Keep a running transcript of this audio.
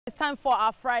time for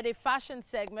our Friday fashion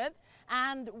segment,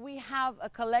 and we have a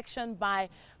collection by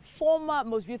former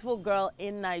most beautiful girl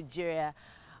in Nigeria,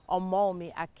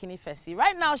 Omowunmi Akinyifesi.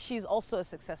 Right now, she's also a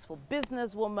successful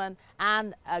businesswoman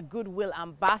and a goodwill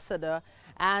ambassador,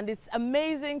 and it's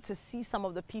amazing to see some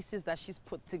of the pieces that she's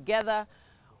put together.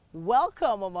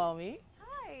 Welcome, Omowunmi.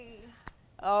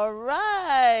 All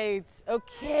right.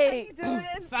 Okay. How you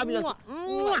doing? Fabulous.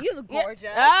 You look gorgeous.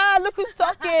 Yeah. Ah, look who's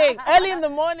talking. Early in the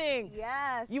morning.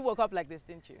 Yes. You woke up like this,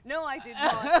 didn't you? No, I did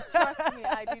not. Trust me,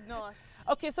 I did not.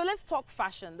 Okay, so let's talk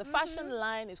fashion. The fashion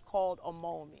line is called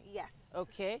Omowunmi. Yes.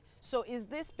 Okay. So is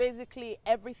this basically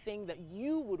everything that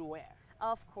you would wear?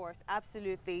 Of course,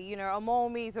 absolutely. You know,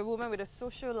 Omowunmi is a woman with a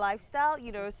social lifestyle,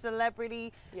 you know,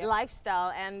 celebrity lifestyle.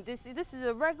 And this is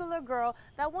a regular girl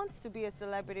that wants to be a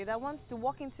celebrity, that wants to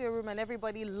walk into a room and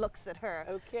everybody looks at her.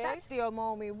 Okay. That's the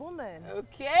Omowunmi woman.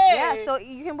 Okay. Yeah, so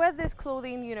you can wear this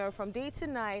clothing, you know, from day to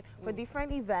night for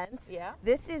different events. Yeah.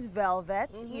 This is velvet.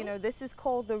 You know, this is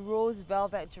called the rose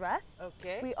velvet dress.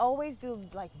 Okay. We always do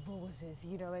like roses,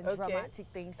 you know, and dramatic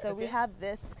things. So we have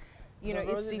this. You know,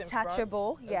 it's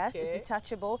detachable. Yes, it's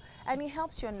detachable. And it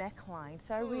helps your neckline.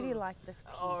 So I really like this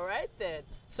piece. All right, then.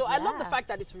 So I love the fact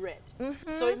that it's red.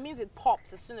 So it means it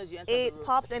pops as soon as you enter the room. It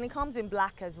pops, and it comes in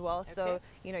black as well. So,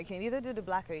 you know, you can either do the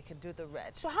black or you can do the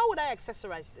red. So how would I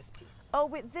accessorize this piece? Oh,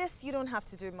 with this, you don't have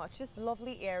to do much. Just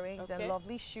lovely earrings and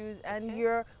lovely shoes. And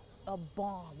you're a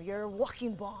bomb. You're a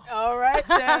walking bomb. All right,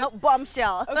 then.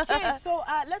 Bombshell. Okay, so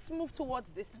let's move towards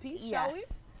this piece, shall we?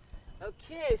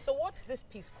 Okay, so what's this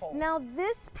piece called? Now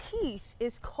this piece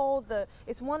is called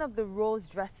it's one of the rose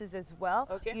dresses as well.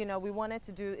 Okay. You know, we wanted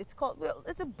to do, it's called, well,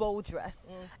 it's a bow dress.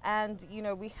 And, you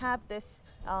know, we have this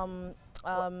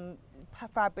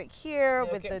fabric here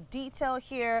with the detail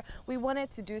here. We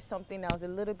wanted to do something that was a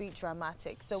little bit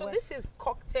dramatic. So this is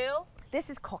cocktail? This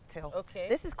is cocktail. Okay.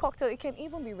 This is cocktail. It can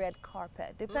even be red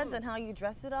carpet. Depends on how you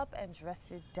dress it up and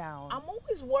dress it down. I'm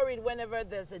always worried whenever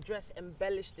there's a dress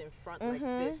embellished in front like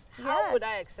this. How would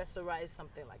I accessorize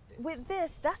something like this? With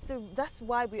this, that's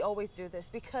why we always do this,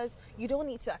 because you don't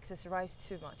need to accessorize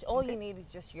too much. All you need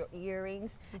is just your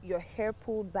earrings, your hair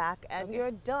pulled back, and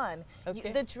you're done.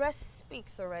 The dress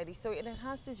speaks already, so it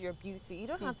enhances your beauty. You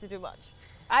don't have to do much.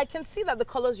 I can see that the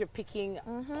colors you're picking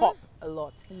pop a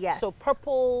lot. Yes. So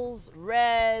purples,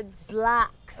 reds,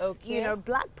 blacks. Okay. You know,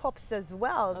 black pops as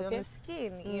well on the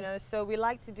skin. You know, so we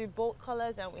like to do bold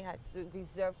colors, and we had to do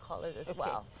reserve colors as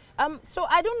well. So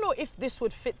I don't know if this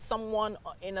would fit someone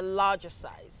in a larger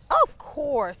size. Of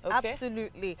course,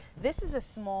 absolutely. This is a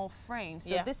small frame,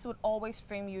 so this would always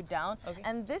frame you down.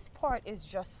 And this part is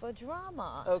just for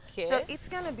drama. Okay. So it's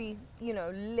gonna be, you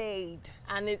know, laid.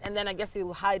 And then I guess it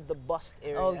will hide the bust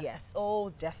area. Oh yes. Oh,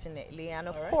 definitely. And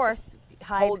of course,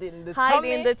 hide in the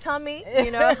tummy.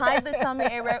 You know, hide the tummy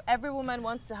area. Every woman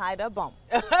wants to hide her bump.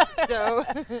 So,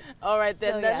 all right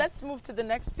then. Let's move to the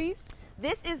next piece.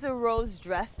 This is a rose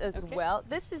dress as well.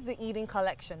 This is the Eden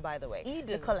collection, by the way. Eden.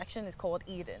 The collection is called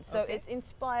Eden. So it's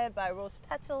inspired by rose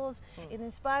petals. It's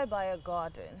inspired by a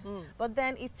garden. But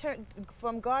then it turned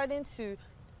from garden to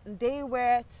day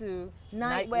wear to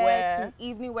night wear to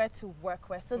evening wear to work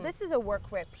wear. So this is a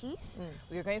workwear piece.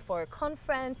 You're going for a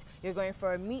conference, you're going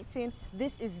for a meeting.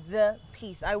 This is the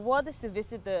piece. I wore this to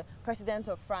visit the president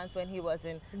of France when he was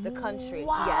in the country.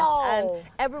 Wow. Yes, and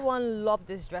everyone loved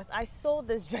this dress. I sold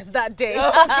this dress that day.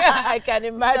 I can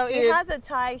imagine. So it has a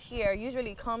tie here.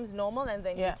 Usually it comes normal, and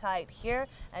then you tie it here,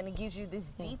 and it gives you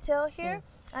this detail here.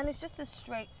 And it's just a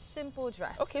straight, simple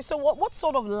dress. Okay, so what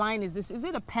sort of line is this? Is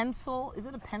it a pencil? Is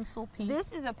it a pencil piece?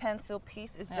 This is a pencil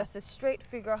piece. It's just a straight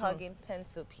figure-hugging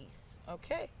pencil piece.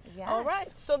 Okay. Yes. All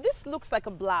right. So this looks like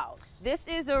a blouse. This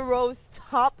is a rose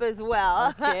top as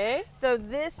well. Okay. So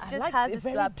this just has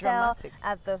this lapel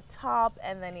at the top,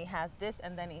 and then it has this,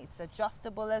 and then it's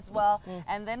adjustable as well.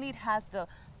 And then it has the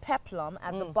peplum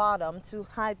at the bottom to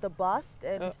hide the bust,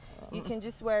 and you can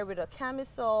just wear it with a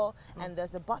camisole, and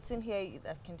there's a button here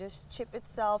that can just chip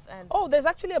itself. And there's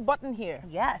actually a button here.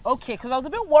 Yes. Okay, because I was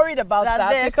a bit worried about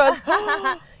that because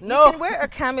you can wear a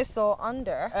camisole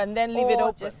under and then leave it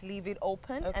open. Just leave it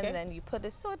open, and then you put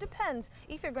it. So it depends.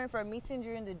 If you're going for a meeting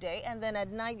during the day, and then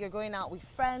at night you're going out with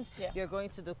friends, you're going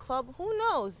to the club, who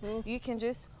knows? You can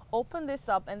just open this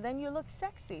up, and then you look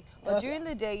sexy. But during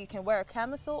the day, you can wear a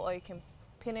camisole, or you can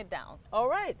pin it down. All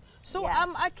right. So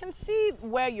I can see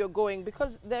where you're going,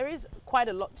 because there is quite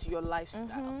a lot to your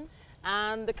lifestyle.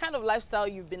 And the kind of lifestyle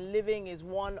you've been living is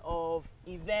one of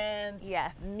events,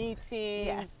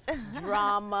 meetings,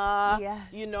 drama,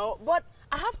 you know. But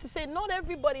I have to say, not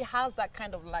everybody has that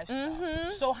kind of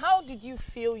lifestyle. So how did you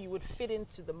feel you would fit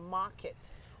into the market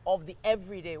of the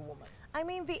everyday woman? I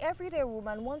mean, the everyday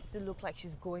woman wants to look like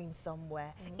she's going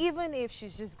somewhere, even if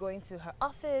she's just going to her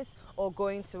office or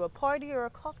going to a party or a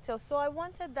cocktail. So I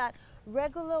wanted that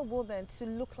regular woman to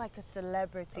look like a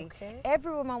celebrity. Okay.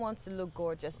 Every woman wants to look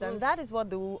gorgeous, and that is what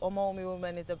the Omowunmi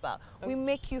woman is about. We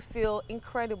make you feel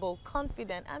incredible,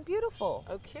 confident, and beautiful.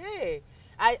 Okay.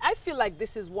 I feel like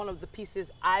this is one of the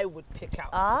pieces I would pick out.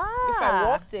 If I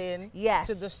walked in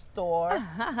to the store,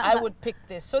 I would pick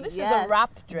this. So this is a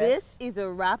wrap dress. This is a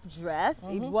wrap dress.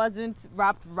 It wasn't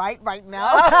wrapped right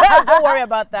now. Don't worry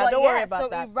about that. Don't worry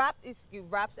about that. So it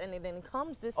wraps and then it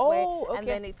comes this way, and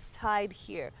then it's tied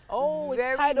here. Oh,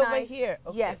 it's tied over here.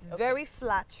 Okay, yes, very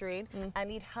flattering,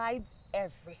 and it hides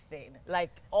everything.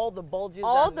 Like all the bulges?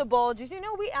 All the bulges. You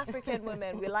know, we African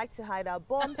women, we like to hide our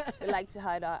bum, we like to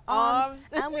hide our arms,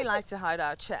 and we like to hide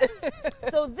our chest.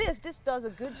 So this does a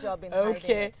good job in hiding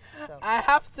it. So. I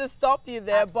have to stop you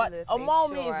there, Absolutely, but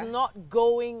Omowunmi is not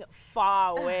going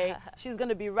far away. She's going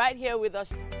to be right here with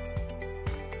us.